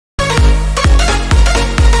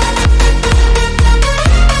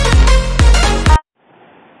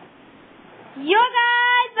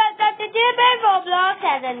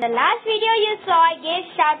in the last video you saw, I gave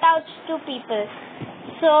shoutouts to people.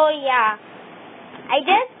 So yeah,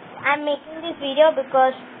 I'm making this video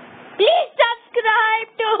because please subscribe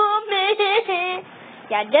to me.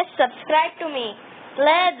 Yeah, just subscribe to me,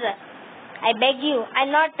 please. I beg you.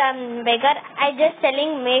 I'm not beggar. I just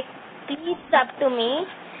telling, please sub to me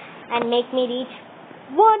and make me reach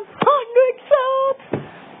 100 subs.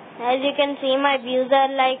 As you can see, my views are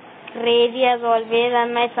like crazy as always,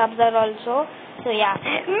 and my subs are also. So yeah,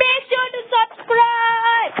 make sure to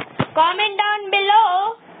subscribe. Comment down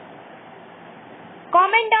below.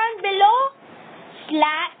 Comment down below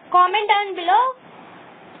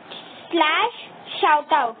 /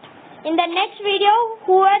 shout out. In the next video,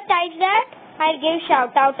 whoever types that, I'll give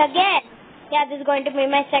shout out again. Yeah, this is going to be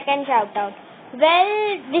my second shout out.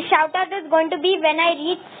 Well, the shout out is going to be when I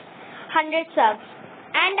reach 100 subs.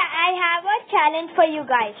 And I have a challenge for you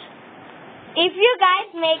guys. If you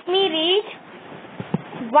guys make me reach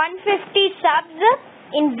 150 subs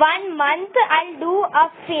in 1 month, I'll do a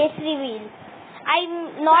face reveal.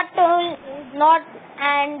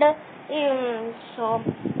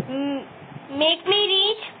 Make me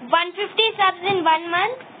reach 150 subs in 1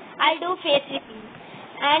 month, I'll do face reveal.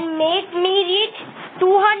 And make me reach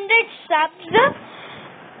 200 subs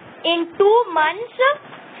in 2 months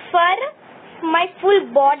for my full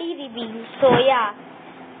body reveal. So yeah,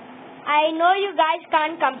 I know you guys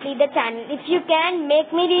can't complete the channel. If you can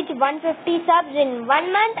make me reach 150 subs in 1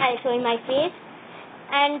 month, I'll show you my face,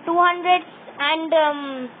 and 200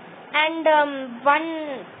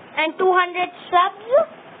 subs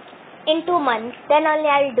in 2 months, then only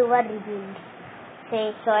I'll do a reveal.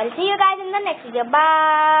 Okay, so I'll see you guys in the next video.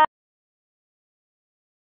 Bye.